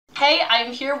Hey,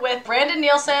 I'm here with Brandon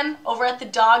Neilson over at the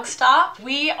Dog Stop.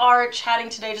 We are chatting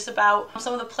today just about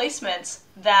some of the placements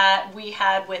that we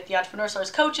had with the Entrepreneur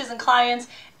Source coaches and clients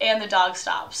and the Dog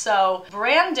Stop. So,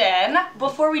 Brandon,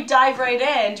 before we dive right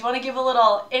in, do you want to give a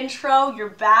little intro, your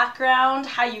background,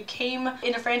 how you came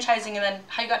into franchising, and then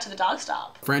how you got to the Dog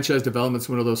Stop? Franchise development's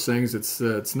one of those things.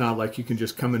 It's not like you can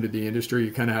just come into the industry.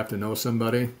 You kind of have to know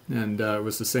somebody, and it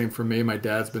was the same for me. My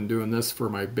dad's been doing this for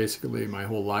basically my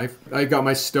whole life. I got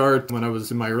my start when I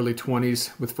was in my early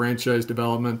 20s with franchise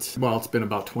development. Well, it's been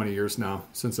about 20 years now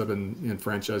since I've been in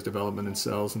franchise development and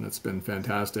sales, and it's been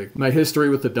fantastic. My history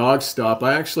with the Dog Stop,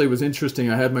 was interesting.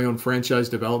 I had my own franchise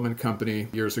development company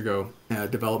years ago,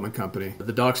 development company.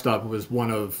 The Dog Stop was one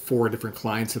of 4 different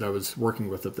clients that I was working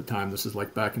with at the time. This is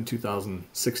like back in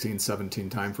 2016-17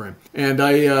 timeframe. And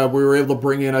we were able to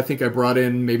bring in, I think I brought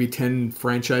in maybe 10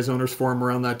 franchise owners for them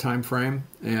around that time frame.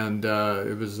 And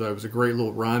it was a great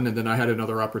little run. And then I had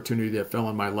another opportunity that fell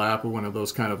in my lap, one of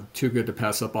those kind of too good to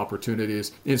pass up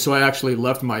opportunities. And so I actually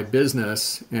left my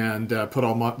business and put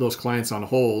all those clients on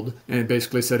hold and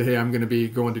basically said, hey, I'm going to be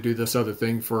going to do this other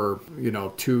thing for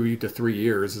 2 to 3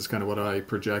 years is kind of what I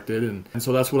projected. And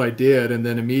so that's what I did. And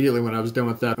then immediately when I was done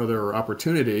with that other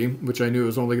opportunity, which I knew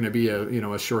was only going to be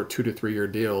a short 2 to 3 year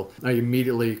deal, I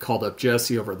immediately called up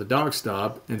Jesse over at the Dog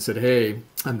Stop and said, hey,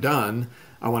 I'm done.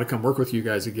 I want to come work with you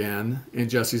guys again. And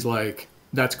Jesse's like,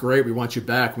 that's great. We want you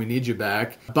back. We need you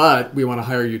back. But we want to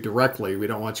hire you directly. We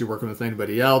don't want you working with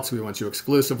anybody else. We want you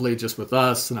exclusively just with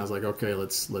us. And I was like, okay,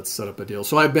 let's set up a deal.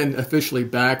 So I've been officially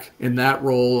back in that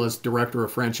role as director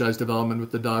of franchise development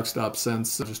with the Dog Stop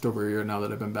since just over a year now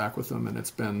that I've been back with them. And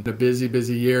it's been a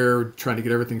busy year trying to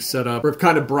get everything set up. We've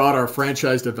kind of brought our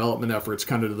franchise development efforts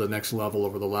kind of to the next level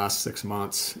over the last 6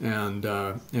 months and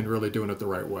really doing it the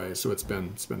right way. So it's been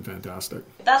fantastic.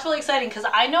 That's really exciting because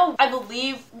I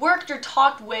believe worked or talked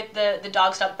with the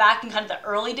Dog Stop back in kind of the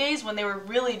early days when they were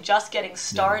really just getting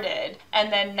started. Yeah.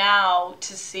 And then now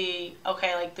to see,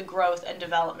 like the growth and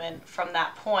development from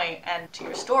that point. And to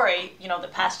your story, the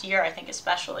past year, I think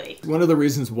especially. One of the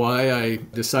reasons why I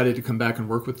decided to come back and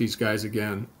work with these guys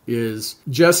again is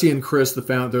Jesse and Chris, they're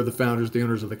the founders, the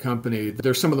owners of the company.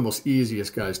 They're some of the most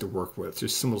easiest guys to work with.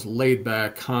 Just some of those laid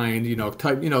back, kind,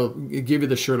 type, give you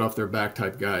the shirt off their back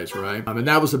type guys, right? And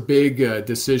that was a big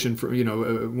decision for,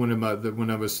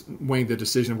 when I was weighing the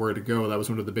decision of where to go. That was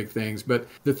one of the big things. But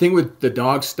the thing with the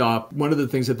Dog Stop, one of the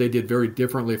things that they did very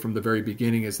differently from the very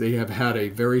beginning is they have had a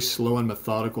very slow and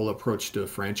methodical approach to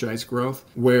franchise growth,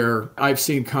 where I've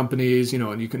seen companies,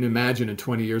 and you can imagine in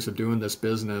 20 years of doing this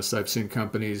business, I've seen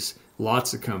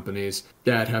lots of companies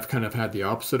that have kind of had the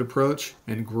opposite approach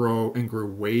and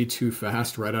grew way too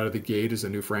fast right out of the gate as a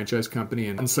new franchise company.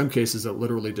 And in some cases, it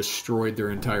literally destroyed their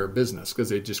entire business because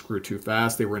they just grew too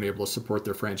fast. They weren't able to support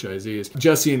their franchisees.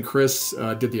 Jesse and Chris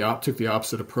took the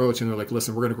opposite approach, and they're like,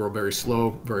 listen, we're going to grow very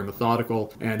slow, very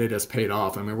methodical, and it has paid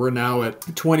off. I mean, we're now at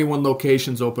 21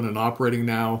 locations open and operating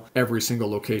now. Every single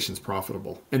location is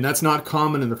profitable. And that's not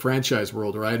common in the franchise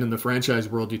world, right? In the franchise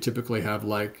world, you typically have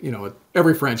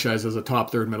every franchise has a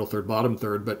top third, middle third, bottom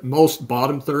third, but most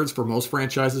bottom thirds for most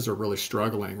franchises are really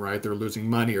struggling, right? They're losing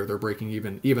money or they're breaking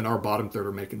even. Even our bottom third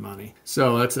are making money.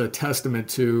 So that's a testament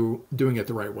to doing it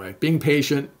the right way, being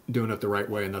patient, doing it the right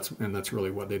way, and that's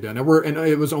really what they've done. And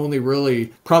it was only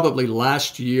really probably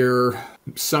last year,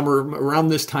 summer, around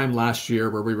this time last year,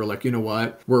 where we were like, you know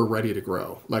what, we're ready to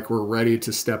grow. Like, we're ready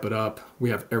to step it up. We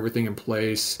have everything in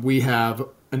place. We have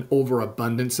an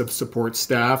overabundance of support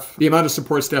staff. The amount of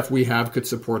support staff we have could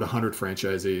support 100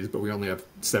 franchisees, but we only have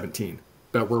 17.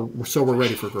 But we're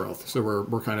ready for growth. So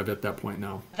we're kind of at that point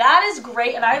now. That is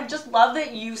great, and I just love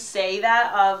that you say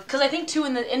that because I think too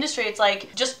in the industry it's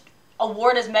like just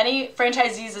award as many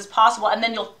franchisees as possible, and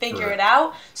then you'll figure it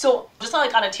out. So just on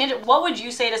a tangent, what would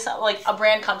you say to a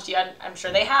brand comes to you? I'm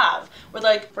sure they have. With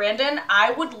Brandon,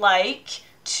 I would like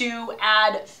to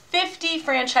add 50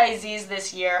 franchisees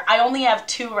this year. I only have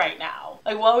 2 right now.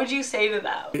 What would you say to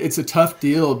them? It's a tough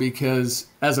deal because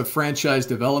as a franchise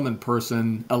development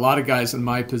person, a lot of guys in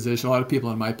my position, a lot of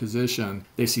people in my position,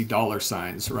 they see dollar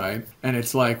signs, right? And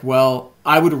it's like, well,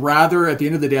 I would rather, at the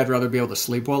end of the day, I'd rather be able to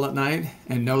sleep well at night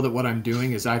and know that what I'm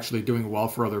doing is actually doing well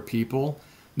for other people,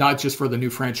 not just for the new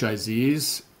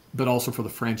franchisees, but also for the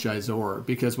franchisor.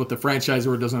 Because what the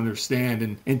franchisor doesn't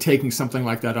understand in taking something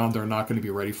like that on, they're not going to be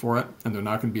ready for it, and they're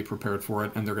not going to be prepared for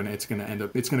it, and it's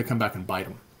going to come back and bite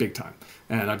them. big time.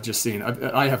 And I've just seen,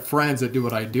 I have friends that do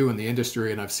what I do in the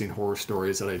industry, and I've seen horror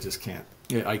stories that I just can't.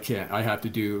 I can't. I have to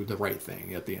do the right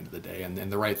thing at the end of the day. And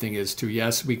the right thing is to,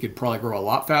 yes, we could probably grow a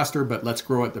lot faster, but let's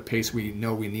grow at the pace we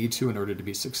know we need to in order to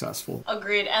be successful.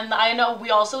 Agreed. And I know we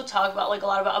also talk about like a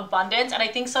lot about abundance. And I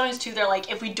think sometimes too, they're like,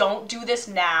 if we don't do this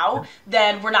now,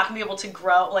 then we're not going to be able to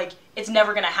grow. Like, it's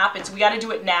never going to happen. So we got to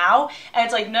do it now. And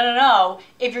it's like, no.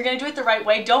 If you're going to do it the right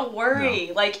way, don't worry.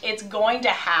 No. Like, it's going to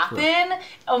happen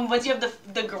once you have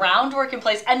the groundwork in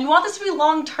place. And you want this to be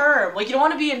long term. Like, you don't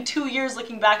want to be in 2 years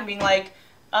looking back and being like,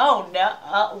 oh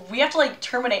no, we have to like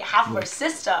terminate half of our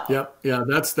system. Yep, yeah,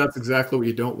 that's exactly what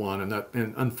you don't want,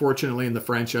 and unfortunately in the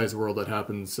franchise world that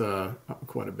happens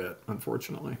quite a bit,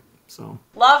 unfortunately. So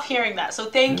love hearing that. So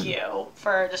thank you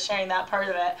for just sharing that part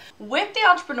of it. With the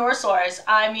Entrepreneur Source,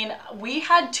 I mean, we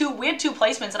had two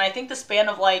placements, and I think the span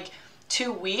of like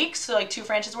 2 weeks, so like 2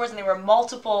 franchise awards, and they were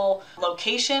multiple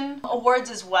location awards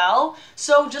as well.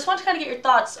 So just want to kind of get your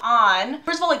thoughts on,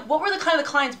 first of all, like what were the kind of the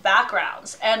clients'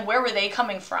 backgrounds and where were they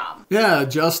coming from? Yeah,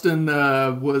 Justin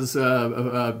was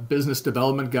a business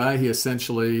development guy. He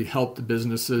essentially helped the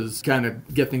businesses kind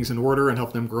of get things in order and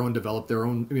help them grow and develop their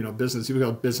own, business. He was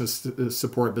a business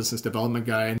support, business development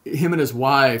guy. And him and his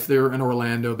wife, they were in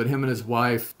Orlando, but him and his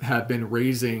wife had been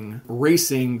racing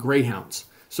greyhounds.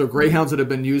 So greyhounds that have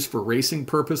been used for racing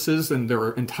purposes and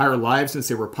their entire lives since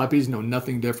they were puppies, know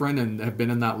nothing different and have been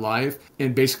in that life.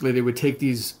 And basically they would take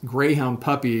these greyhound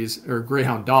puppies or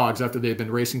greyhound dogs after they've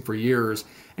been racing for years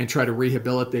and try to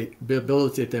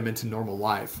rehabilitate them into normal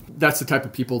life. That's the type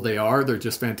of people they are. They're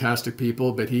just fantastic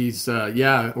people. But he's,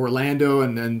 Orlando,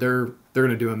 and they're going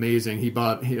to do amazing.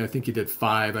 I think he did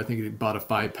 5. I think he bought a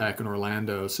 5-pack in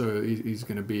Orlando. So he's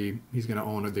going to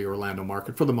own the Orlando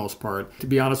market for the most part. To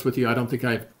be honest with you, I don't think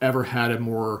I've ever had a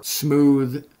more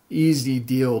smooth, easy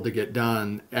deal to get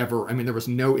done ever. I mean, there was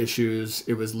no issues.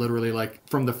 It was literally like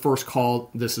from the first call,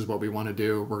 this is what we want to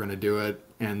do. We're going to do it.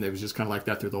 And it was just kind of like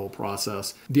that through the whole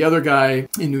process. The other guy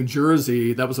in New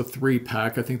Jersey, that was a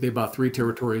 3-pack. I think they bought 3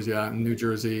 territories, in New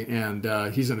Jersey.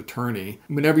 And he's an attorney.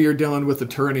 Whenever you're dealing with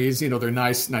attorneys, they're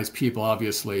nice people,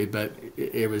 obviously. But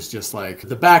it was just like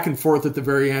the back and forth at the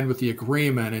very end with the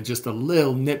agreement and just a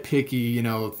little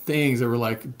nitpicky, things that were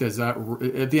like, at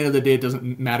the end of the day, it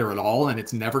doesn't matter at all. And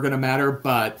it's never going to matter.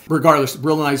 But regardless,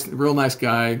 real nice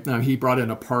guy. He brought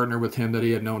in a partner with him that he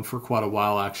had known for quite a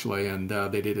while, actually. And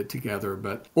they did it together.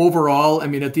 But overall, I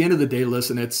mean, at the end of the day,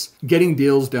 listen, it's getting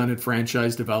deals done in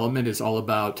franchise development is all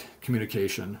about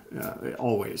communication,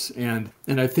 always. And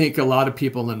I think a lot of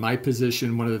people in my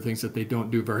position, one of the things that they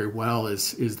don't do very well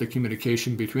is the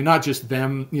communication between not just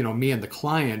them, me and the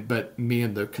client, but me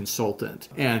and the consultant.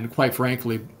 And quite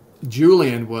frankly,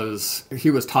 Julian was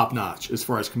top notch as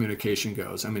far as communication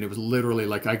goes. I mean, it was literally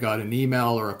like I got an email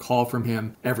or a call from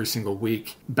him every single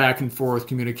week, back and forth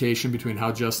communication between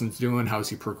how Justin's doing, how's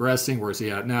he progressing, where's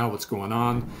he at now, what's going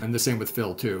on. And the same with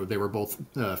Phil too. They were both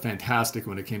fantastic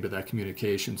when it came to that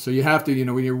communication. So you have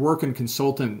to, when you're working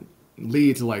consultant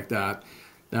leads like that,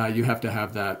 you have to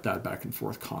have that back and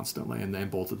forth constantly, and then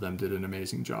both of them did an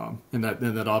amazing job, and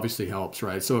that obviously helps,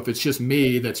 right? So if it's just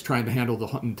me that's trying to handle the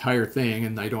entire thing,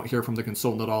 and I don't hear from the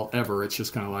consultant at all ever, it's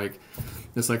just kind of like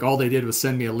it's like all they did was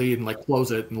send me a lead and like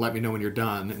close it and let me know when you're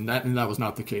done, and that was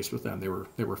not the case with them. They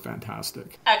were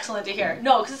fantastic. Excellent to hear.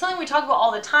 No, because it's something we talk about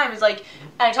all the time. Is like,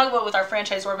 and I talk about with our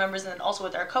franchisor members and then also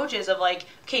with our coaches of like,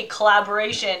 okay,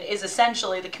 collaboration is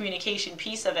essentially the communication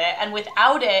piece of it, and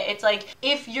without it, it's like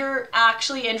if you're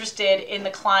actually interested in the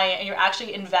client and you're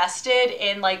actually invested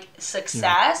in like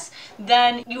success,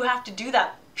 then you have to do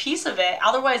that piece of it.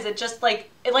 Otherwise, it just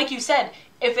like you said,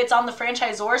 if it's on the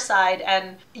franchisor side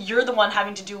and you're the one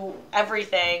having to do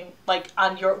everything, like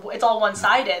it's all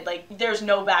one-sided, like there's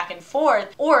no back and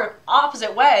forth. Or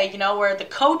opposite way, where the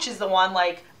coach is the one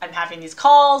like, I'm having these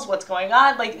calls, what's going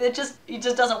on? Like it just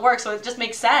doesn't work. So it just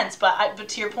makes sense. But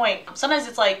to your point, sometimes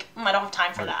it's like, I don't have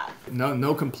time for that.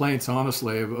 No complaints,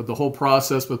 honestly. The whole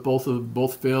process with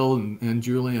both Phil and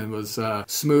Julian was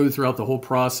smooth throughout the whole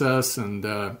process. And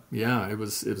it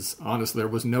was honestly, there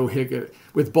was no hiccup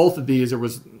with both of these. There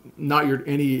was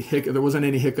there wasn't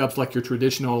any hiccups like your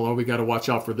traditional, we got to watch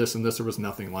out for this and this. There was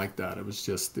nothing like that. It was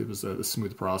a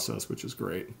smooth process, which is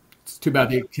great. It's too bad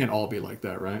they can't all be like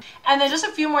that, right? And then just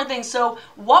a few more things. So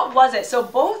what was it? So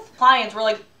both clients were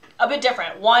like a bit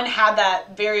different. One had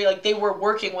that very, like, they were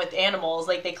working with animals.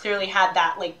 Like they clearly had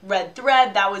that like red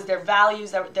thread. That was their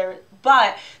values.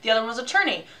 But the other one was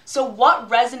attorney. So what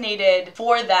resonated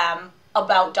for them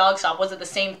about DogStop? Was it the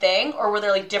same thing, or were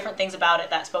there like different things about it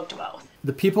that spoke to both?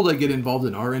 The people that get involved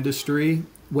in our industry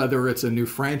whether it's a new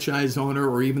franchise owner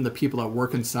or even the people that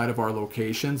work inside of our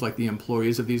locations, like the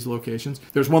employees of these locations,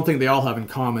 there's one thing they all have in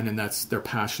common, and that's they're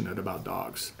passionate about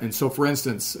dogs. And so, for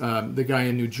instance, the guy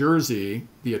in New Jersey,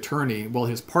 the attorney, well,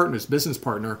 his business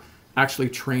partner,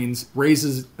 actually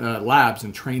raises labs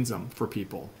and trains them for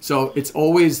people. So there's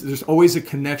always a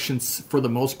connection, for the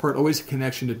most part, always a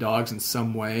connection to dogs in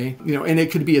some way. And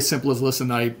it could be as simple as,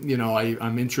 listen,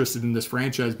 I'm interested in this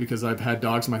franchise because I've had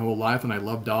dogs my whole life and I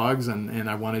love dogs and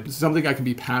I wanted something I can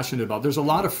be passionate about. There's a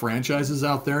lot of franchises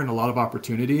out there and a lot of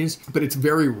opportunities, but it's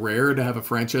very rare to have a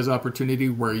franchise opportunity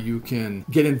where you can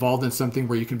get involved in something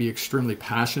where you can be extremely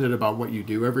passionate about what you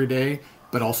do every day,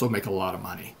 but also make a lot of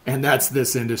money. And that's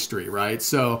this industry, right?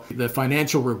 So the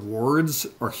financial rewards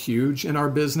are huge in our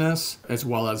business, as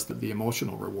well as the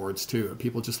emotional rewards too.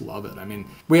 People just love it. I mean,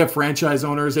 we have franchise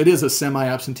owners. It is a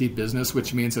semi-absentee business,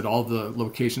 which means that all the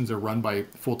locations are run by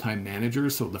full-time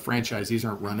managers. So the franchisees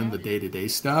aren't running the day-to-day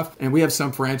stuff. And we have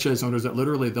some franchise owners that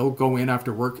literally they'll go in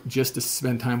after work just to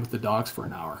spend time with the dogs for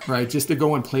an hour, right? Just to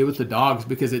go and play with the dogs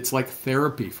because it's like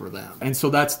therapy for them. And so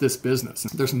that's this business.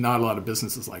 There's not a lot of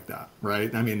businesses like that, right?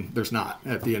 I mean, there's not.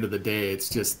 At the end of the day, it's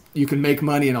just, you can make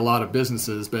money in a lot of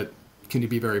businesses, but can you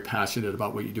be very passionate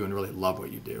about what you do and really love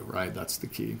what you do, right? That's the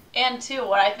key. And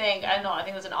too, I think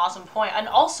that's an awesome point. And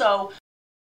also,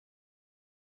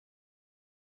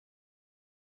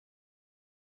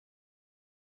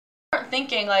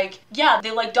 thinking like, yeah,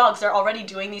 they like dogs, they're already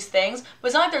doing these things, but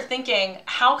it's not like they're thinking,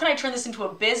 how can I turn this into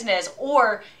a business?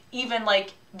 Or even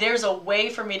like, there's a way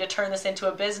for me to turn this into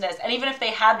a business. And even if they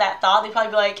had that thought, they'd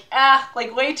probably be like,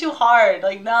 like way too hard.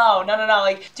 Like, no,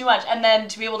 like too much. And then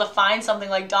to be able to find something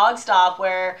like Dog Stop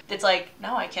where it's like,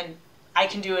 no, I can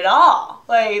do it all.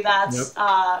 Like, that's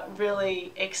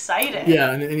really exciting.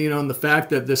 Yeah, and the fact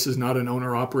that this is not an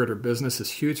owner-operator business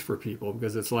is huge for people,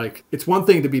 because it's like, it's one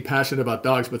thing to be passionate about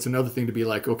dogs, but it's another thing to be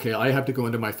like, okay, I have to go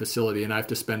into my facility and I have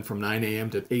to spend from 9 a.m.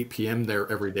 to 8 p.m.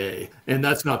 there every day. And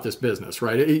that's not this business,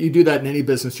 right? You do that in any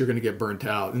business, you're going to get burnt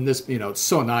out. And this, it's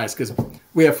so nice because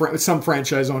we have some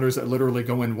franchise owners that literally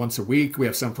go in once a week. We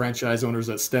have some franchise owners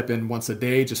that step in once a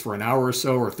day just for an hour or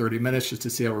so, or 30 minutes just to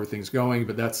see how everything's going.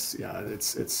 But that's,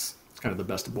 it's kind of the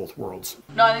best of both worlds.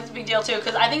 No, I think it's a big deal too,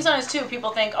 because I think sometimes too people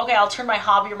think, okay, I'll turn my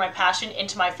hobby or my passion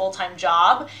into my full-time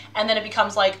job, and then it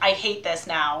becomes like, I hate this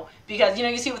now, because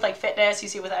you see with like fitness, you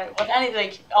see with anything,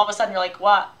 like all of a sudden you're like,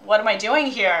 what am I doing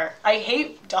here? I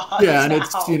hate dogs. Yeah, and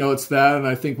it's it's that, and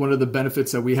I think one of the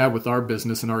benefits that we have with our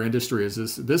business and our industry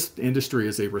is this industry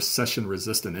is a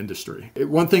recession-resistant industry.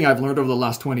 One thing I've learned over the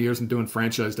last 20 years in doing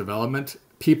franchise development,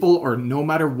 no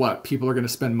matter what, people are going to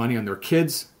spend money on their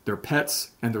kids, their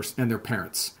pets, and their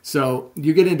parents. So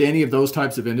you get into any of those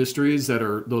types of industries that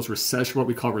are those what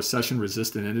we call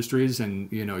recession-resistant industries,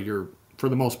 and you're, for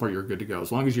the most part, you're good to go.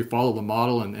 As long as you follow the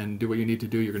model and do what you need to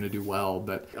do, you're going to do well.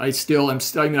 But I've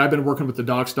been working with the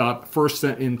Dog Stop first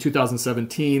in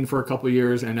 2017 for a couple of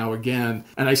years, and now again,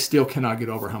 and I still cannot get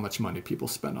over how much money people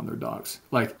spend on their dogs.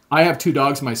 Like, I have 2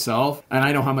 dogs myself, and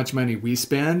I know how much money we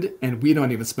spend, and we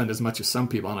don't even spend as much as some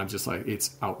people, and I'm just like,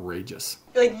 it's outrageous.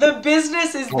 Like, the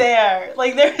business is there.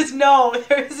 Like, there is no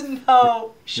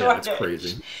shortage. Yeah, it's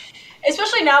crazy.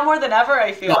 Especially now more than ever,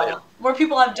 I feel. Oh, yeah. More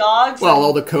people have dogs. Well,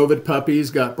 all the COVID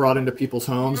puppies got brought into people's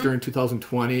homes during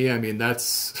 2020. I mean,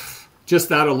 that's just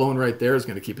that alone right there is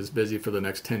going to keep us busy for the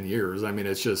next 10 years. I mean,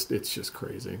 it's just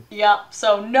crazy. Yep.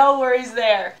 So no worries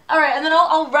there. All right. And then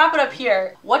I'll wrap it up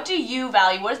here. What do you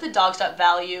value? What does the Dog Stop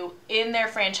value in their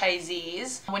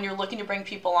franchisees when you're looking to bring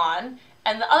people on?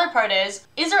 And the other part is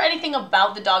there anything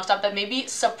about the Dog Stop that maybe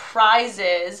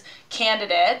surprises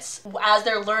candidates as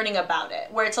they're learning about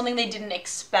it, where it's something they didn't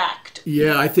expect?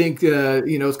 Yeah, I think,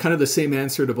 it's kind of the same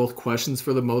answer to both questions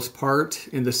for the most part,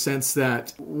 in the sense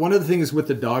that one of the things with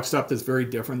the Dog Stop that's very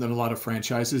different than a lot of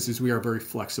franchises is we are very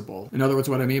flexible. In other words,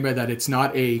 what I mean by that, it's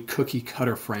not a cookie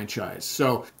cutter franchise.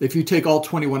 So if you take all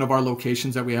 21 of our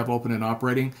locations that we have open and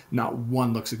operating, not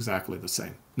one looks exactly the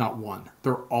same. Not one.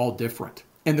 They're all different.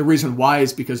 And the reason why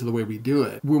is because of the way we do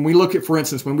it. When we look at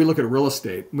real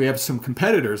estate, we have some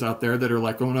competitors out there that are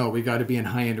like, oh no, we got to be in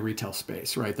high-end retail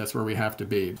space, right? That's where we have to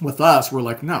be. With us, we're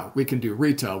like, no, we can do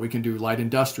retail, we can do light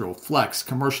industrial, flex,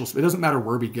 commercial. It doesn't matter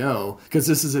where we go, because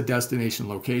this is a destination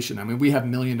location. I mean, we have $1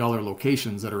 million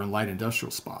locations that are in light industrial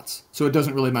spots. So it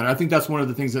doesn't really matter. I think that's one of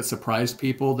the things that surprised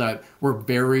people, that we're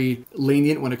very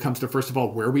lenient when it comes to, first of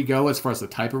all, where we go as far as the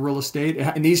type of real estate.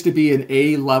 It needs to be an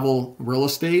A-level real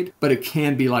estate, but it can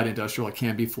can be light industrial, it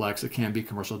can be flex, it can be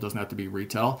commercial, it doesn't have to be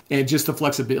retail. And just the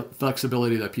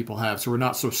flexibility that people have. So we're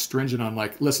not so stringent on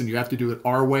like, listen, you have to do it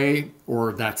our way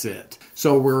or that's it.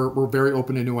 So we're very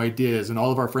open to new ideas, and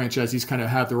all of our franchisees kind of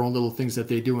have their own little things that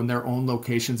they do in their own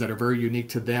locations that are very unique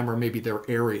to them or maybe their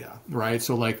area, right?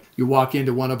 So like you walk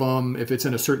into one of them, if it's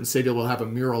in a certain city, they'll have a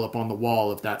mural up on the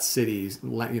wall of that city's,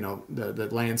 the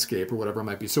landscape or whatever it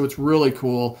might be. So it's really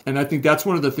cool. And I think that's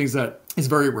one of the things that is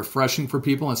very refreshing for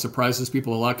people and surprises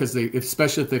people a lot, because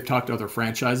especially if they've talked to other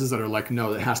franchises that are like,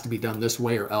 no, it has to be done this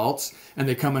way or else. And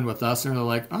they come in with us and they're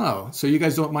like, oh, so you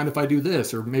guys don't mind if I do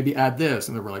this or maybe add this?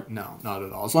 And they're like, no, not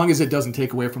at all. As long as it doesn't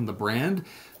take away from the brand,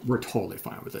 we're totally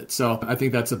fine with it. So I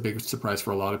think that's a big surprise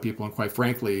for a lot of people. And quite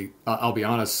frankly, I'll be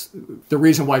honest, the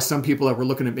reason why some people that were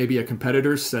looking at maybe a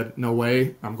competitor said, no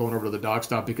way, I'm going over to the dog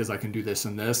stop because I can do this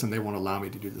and this, and they won't allow me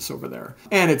to do this over there.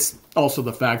 And it's also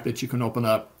the fact that you can open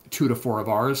up 2 to 4 of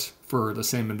ours for the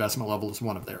same investment level as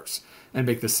one of theirs and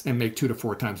make 2 to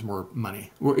 4 times more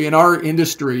money. We're in our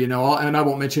industry, and I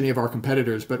won't mention any of our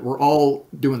competitors, but we're all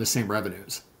doing the same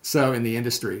revenues. So in the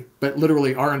industry, but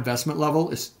literally our investment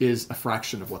level is a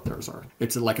fraction of what theirs are.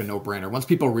 It's like a no-brainer. Once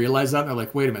people realize that, they're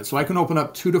like, wait a minute, so I can open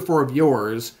up 2 to 4 of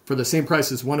yours for the same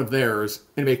price as one of theirs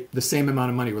and make the same amount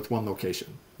of money with one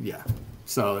location. Yeah.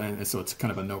 So it's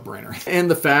kind of a no-brainer. And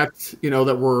the fact,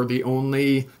 that we're the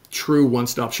only true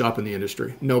one-stop shop in the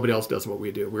industry. Nobody else does what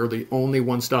we do. We're the only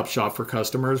one-stop shop for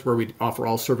customers where we offer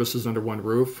all services under one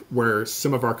roof, where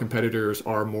some of our competitors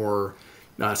are more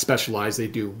specialized. They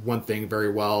do one thing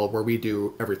very well, where we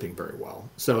do everything very well.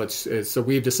 So so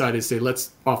we've decided to say,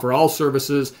 let's offer all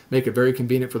services, make it very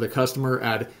convenient for the customer,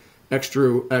 add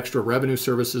extra revenue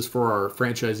services for our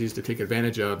franchisees to take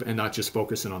advantage of, and not just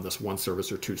focus in on this one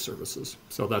service or 2 services.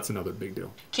 So that's another big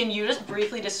deal. Can you just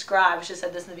briefly describe, I should have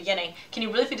said this in the beginning, can you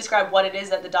briefly describe what it is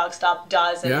that the Dog Stop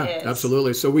does and is? Yeah,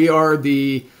 absolutely. So we are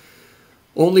the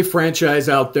only franchise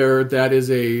out there that is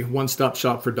a one-stop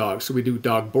shop for dogs. So we do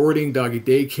dog boarding, doggy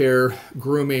daycare,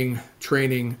 grooming,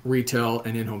 training, retail,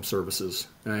 and in-home services.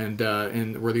 And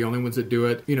we're the only ones that do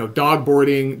it. Dog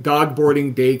boarding,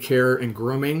 daycare, and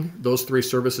grooming. Those 3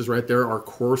 services right there, our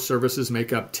core services,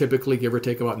 make up typically, give or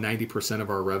take, about 90%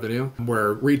 of our revenue,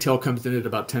 where retail comes in at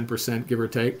about 10%, give or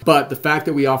take. But the fact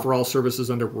that we offer all services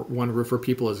under one roof for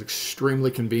people is extremely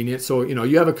convenient. So,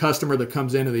 you have a customer that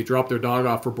comes in and they drop their dog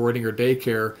off for boarding or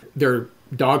daycare. Their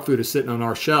dog food is sitting on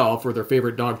our shelf, or their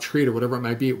favorite dog treat or whatever it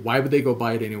might be. Why would they go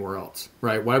buy it anywhere else,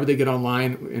 right? Why would they get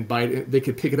online and buy it? They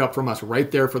could pick it up from us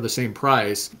right there for the same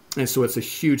price. And so it's a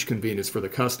huge convenience for the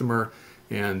customer.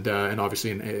 And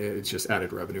obviously it's just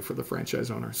added revenue for the franchise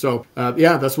owner. So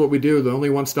that's what we do. The only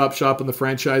one-stop shop in the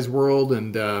franchise world,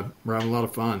 and we're having a lot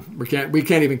of fun. We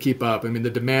can't even keep up. I mean, the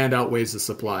demand outweighs the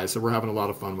supply, so we're having a lot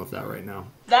of fun with that right now.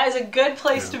 That is a good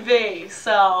place to be.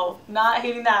 So not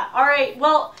hating that. All right.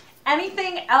 Well,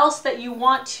 anything else that you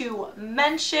want to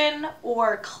mention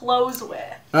or close with?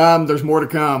 There's more to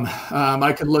come.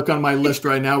 I could look on my list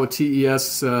right now with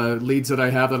TES leads that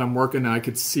I have that I'm working on. I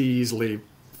could see easily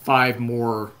 5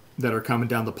 more that are coming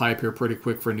down the pipe here pretty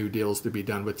quick for new deals to be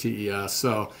done with TES.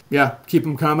 So yeah, keep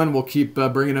them coming. We'll keep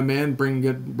bringing them in, bringing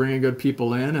good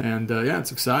people in, and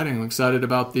it's exciting. I'm excited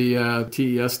about the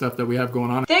TES stuff that we have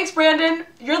going on. Thanks, Brandon.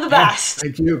 You're the best.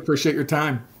 Thank you. Appreciate your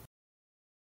time.